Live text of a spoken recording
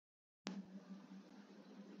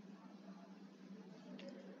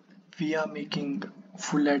We are making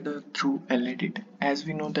full adder through LED. As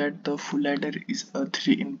we know that the full adder is a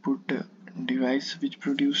 3-input device which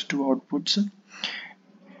produces two outputs.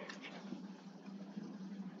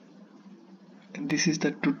 This is the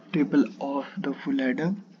truth table of the full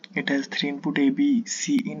adder. It has 3 input A, B,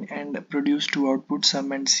 C in and produce two outputs,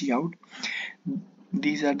 sum and C out.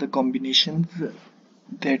 These are the combinations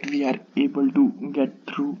that we are able to get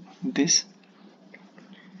through this.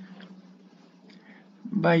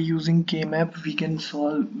 By using K-map we can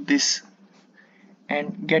solve this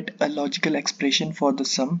and get a logical expression for the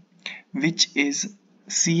sum, which is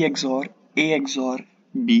C XOR A XOR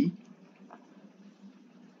B,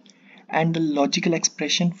 and the logical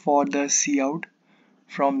expression for the C out.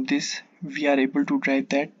 From this we are able to write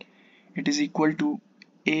that it is equal to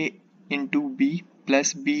A into B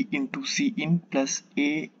plus B into C in plus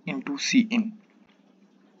A into C in.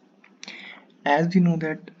 As we know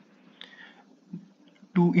that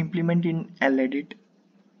to implement in LEDit,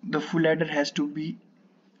 the full adder has to be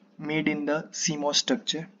made in the CMOS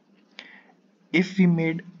structure. If we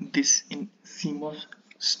made this in CMOS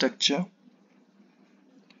structure,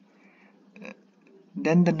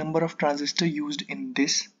 then the number of transistors used in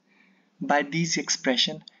this by these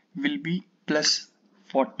expression will be plus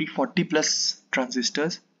 40 plus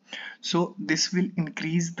transistors. So this will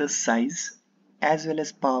increase the size as well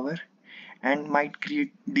as power and might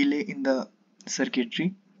create delay in the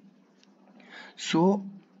circuitry. So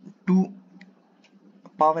to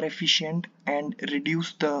power efficient and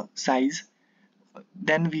reduce the size,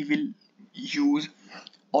 then we will use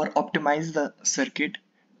or optimize the circuit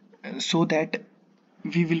so that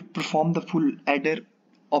we will perform the full adder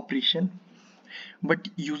operation but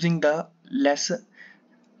using the less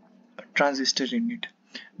transistor in it.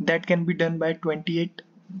 That can be done by 28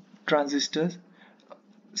 transistors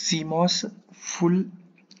CMOS full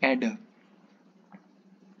adder.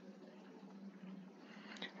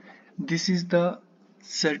 This is the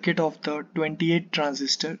circuit of the 28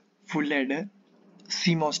 transistor full adder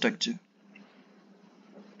CMOS structure.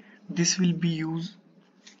 This will be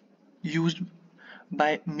used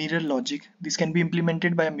by mirror logic. This can be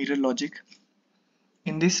implemented by a mirror logic.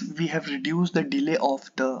 In this we have reduced the delay of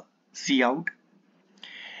the C out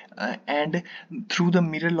and through the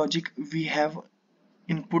mirror logic we have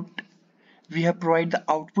provide the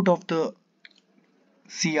output of the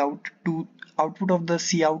C out to output of the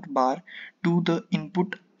C out bar to the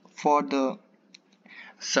input for the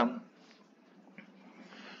sum.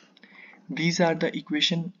 These are the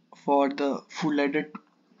equation for the full adder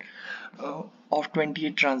of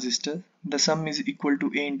 28 transistors. The sum is equal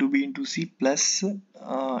to A into B into C plus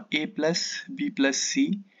A plus B plus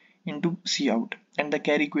C into C out, and the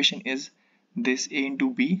carry equation is this A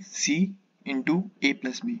into B, C into A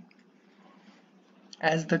plus B.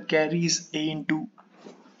 As the carry is A into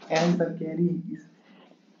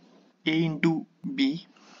B,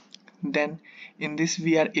 then in this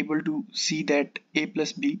we are able to see that A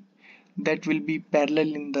plus B that will be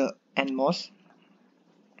parallel in the NMOS.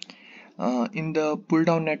 In the pull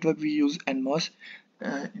down network we use NMOS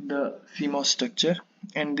in the CMOS structure,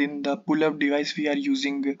 and in the pull up device we are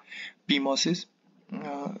using PMOSes.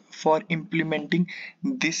 For implementing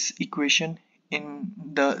this equation in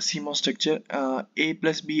the CMOS structure, A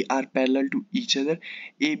plus B are parallel to each other.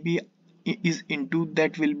 AB is into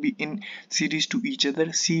that will be in series to each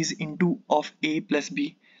other. C is into of A plus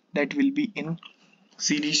B that will be in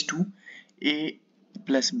series to A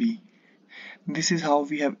plus B. This is how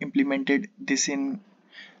we have implemented this in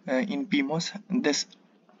PMOS. This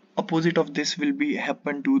opposite of this will be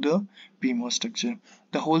happen to the PMOS structure.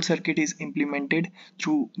 The whole circuit is implemented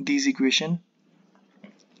through these equation,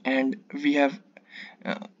 and we have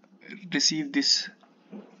received this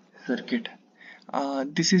circuit.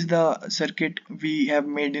 This is the circuit we have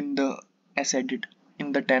made in the SEdit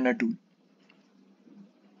in the Tanner tool.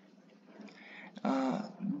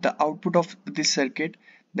 The output of this circuit,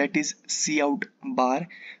 that is C out bar,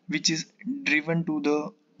 which is driven to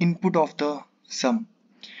the input of the sum,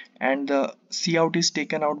 and the C out is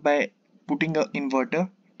taken out by putting a inverter,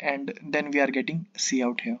 and then we are getting C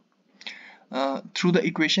out here. Through the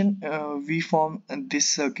equation we form this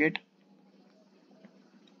circuit,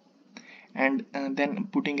 and then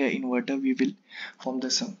putting an inverter we will form the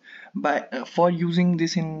sum. By for using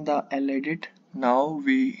this in the LEdit, now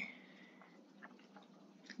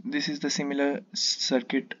this is the similar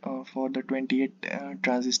circuit for the 28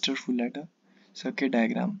 transistor full adder circuit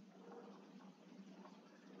diagram.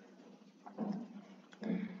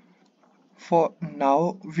 For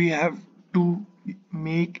now we have to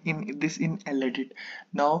make this in LEdit.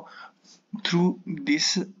 Now through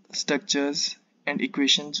these structures and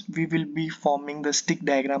equations, we will be forming the stick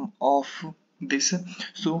diagram of this,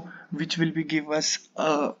 so which will be give us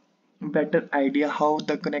a better idea how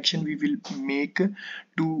the connection we will make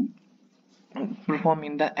to perform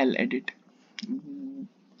in the L-edit.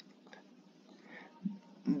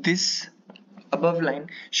 This above line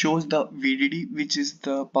shows the VDD, which is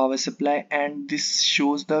the power supply, and this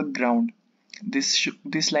shows the ground.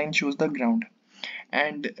 This line shows the ground,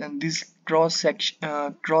 and these cross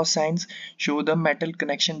signs show the metal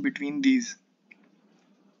connection between these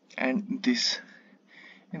and this.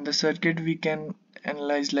 In the circuit, we can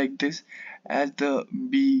analyze like this: as the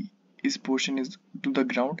B is portion is to the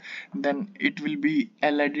ground, then it will be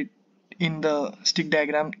added in the stick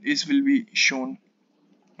diagram. This will be shown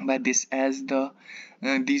by this, as the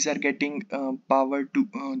these are getting power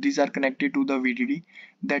to these are connected to the VDD.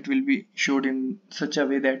 That will be showed in such a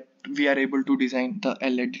way that we are able to design the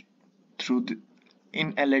LED through the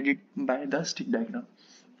in LED by the stick diagram.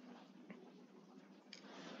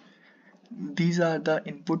 These are the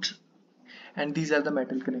inputs and these are the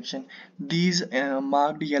metal connection. These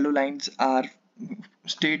marked yellow lines are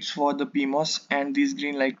states for the PMOS, and these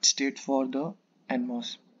green light states for the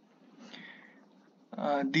NMOS.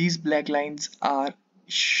 These black lines are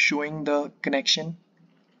showing the connection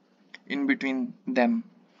in between them,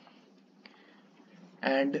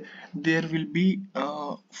 and there will be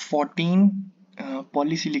 14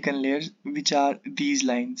 polysilicon layers, which are these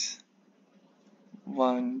lines: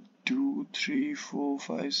 1 2 3 4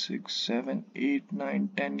 5 6 7 8 9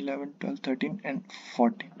 10 11 12 13 and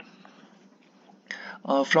 14.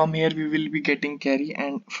 From here we will be getting carry,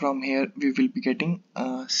 and from here we will be getting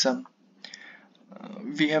sum.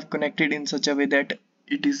 We have connected in such a way that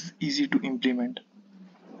it is easy to implement.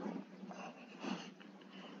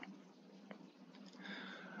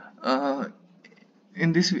 Uh,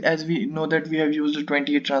 in this, as we know that we have used a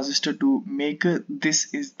 28 transistor to make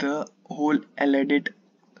this is the whole LED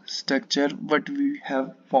structure what we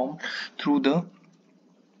have formed through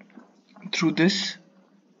this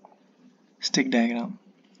stick diagram.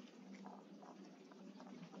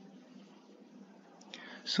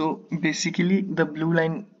 So basically the blue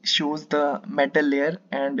line shows the metal layer,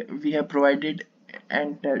 and we have provided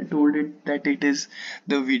and told it that it is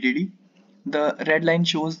the VDD. The red line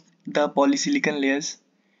shows the polysilicon layers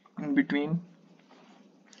in between,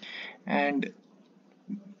 and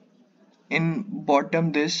in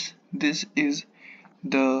bottom this is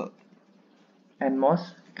the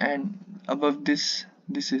NMOS, and above this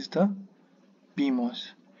is the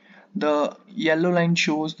PMOS. The yellow line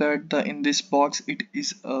shows that the in this box it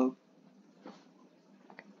is a,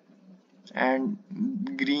 and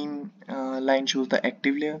green line shows the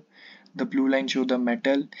active layer, the blue line shows the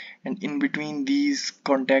metal, and in between these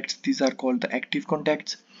contacts, these are called the active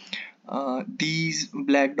contacts. These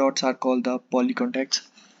black dots are called the poly contacts.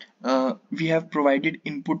 We have provided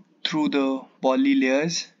input through the poly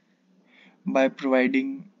layers by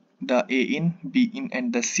providing the A in, B in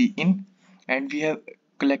and the C in, and we have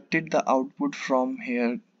collected the output from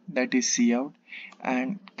here, that is C out,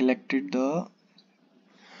 and collected the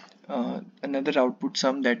another output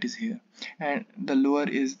sum, that is here, and the lower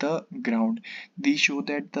is the ground. These show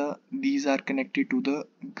that these are connected to the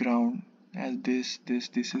ground, as this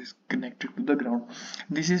is connected to the ground.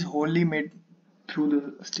 This is wholly made through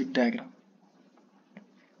the stick diagram.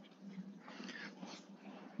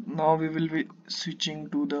 Now we will be switching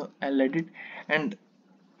to the L-edit and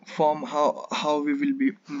form how we will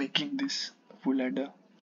be making this full adder.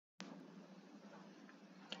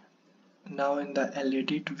 Now in the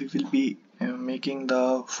L-edit we will be making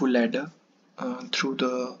the full adder through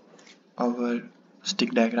the our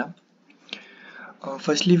stick diagram.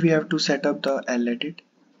 Firstly we have to set up the L-edit.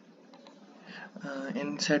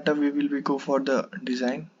 In setup we will be go for the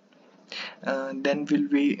design, then will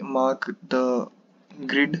we mark the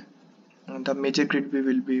grid. The major grid we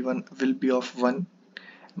will be of 1,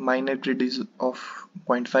 minor grid is of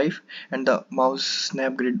 0.5, and the mouse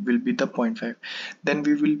snap grid will be the 0.5. Then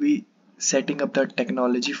we will be setting up the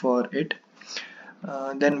technology for it.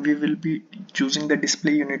 Then we will be choosing the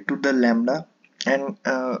display unit to the lambda, and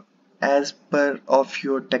as per of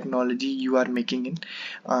your technology you are making in,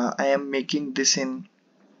 I am making this in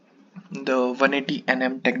the 180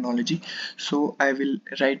 nm technology, so I will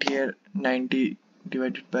write here 90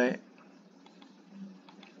 divided by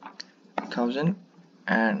 1000.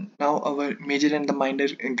 And now our major and the minor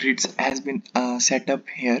grids has been set up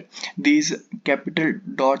here. These capital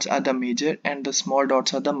dots are the major and the small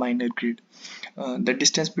dots are the minor grid. The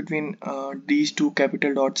distance between these two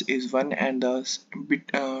capital dots is 1, and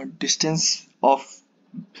the distance of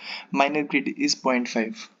minor grid is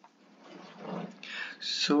 0.5.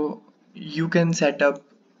 So you can set up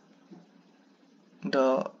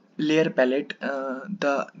the layer palette.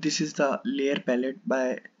 This is the layer palette.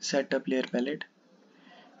 By setup layer palette,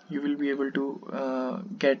 you will be able to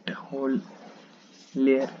get whole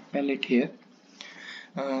layer palette here.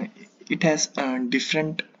 uh, it has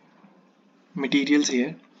different materials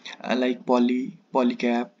here, like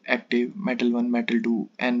polycap, active, metal 1, metal 2,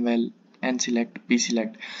 N-well, N-select,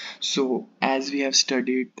 P-select. So as we have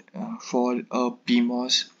studied, for a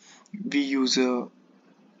PMOS we use a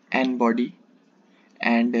N body,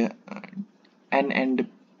 and N and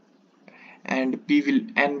N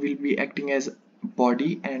will be acting as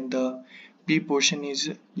body, and the P portion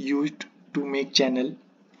is used to make channel,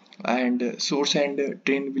 and source and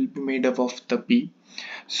drain will be made up of the P.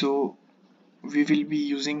 So we will be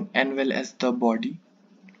using N-well as the body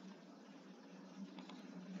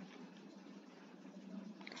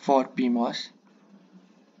for PMOS.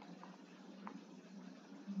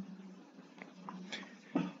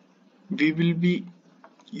 We will be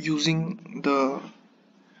using the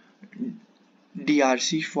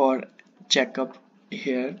DRC for checkup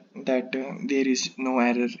here, that there is no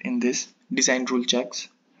error in this design rule checks.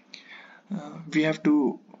 We have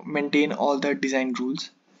to maintain all the design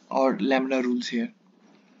rules or lambda rules here.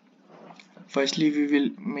 Firstly, we will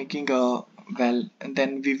making a well, and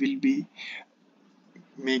then we will be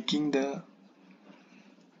making the,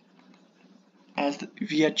 as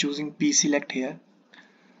we are choosing P select here,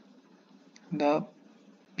 the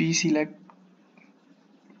P select,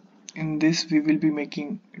 in this we will be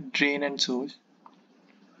making drain and source.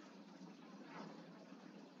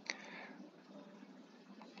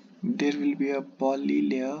 There will be a poly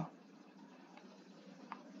layer.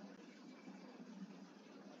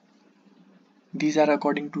 These are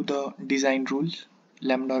according to the design rules,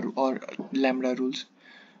 lambda rules.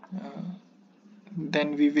 Uh,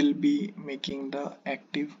 then we will be making the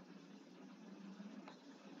active.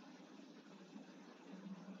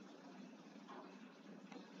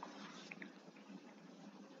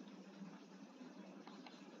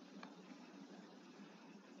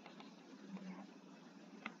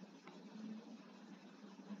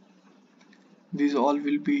 These all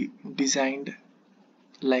will be designed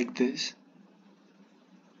like this.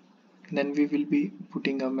 Then we will be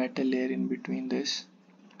putting a metal layer in between this.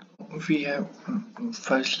 We have,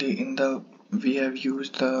 firstly in the, we have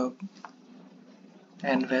used the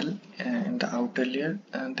N-well in the outer layer,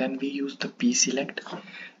 and then we use the P select.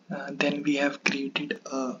 Then we have created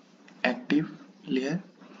a active layer,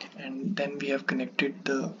 and then we have connected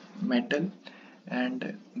the metal,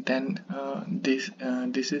 and then this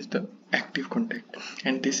is the active contact,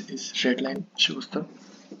 and this is red line shows the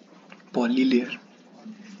poly layer.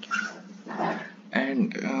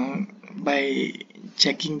 And by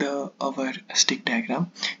checking the our stick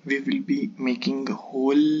diagram, we will be making a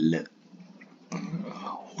whole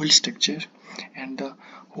structure, and the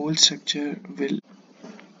whole structure will,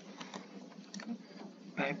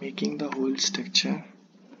 by making the whole structure,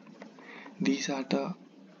 these are the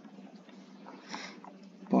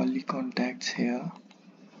poly contacts here.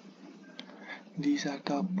 These are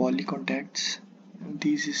the poly contacts.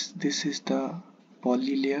 This is the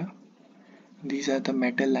poly layer. These are the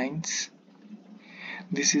metal lines.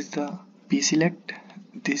 This is the P select.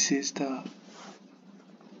 This is the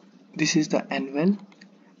N-well.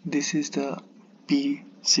 This is the P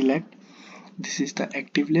select. This is the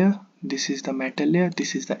active layer. This is the metal layer.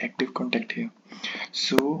 This is the active contact here.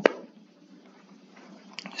 So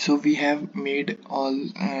we have made all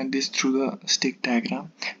this through the stick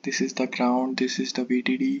diagram. This is the ground, this is the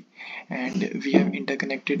VDD, and we have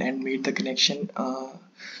interconnected and made the connection,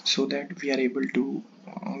 so that we are able to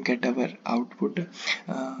get our output.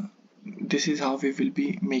 Uh, this is how we will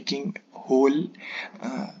be making whole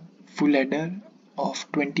full adder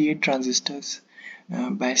of 28 transistors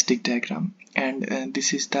by stick diagram, and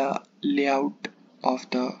this is the layout of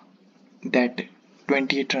the that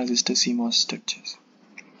 28 transistor CMOS structures.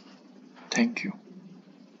 Thank you.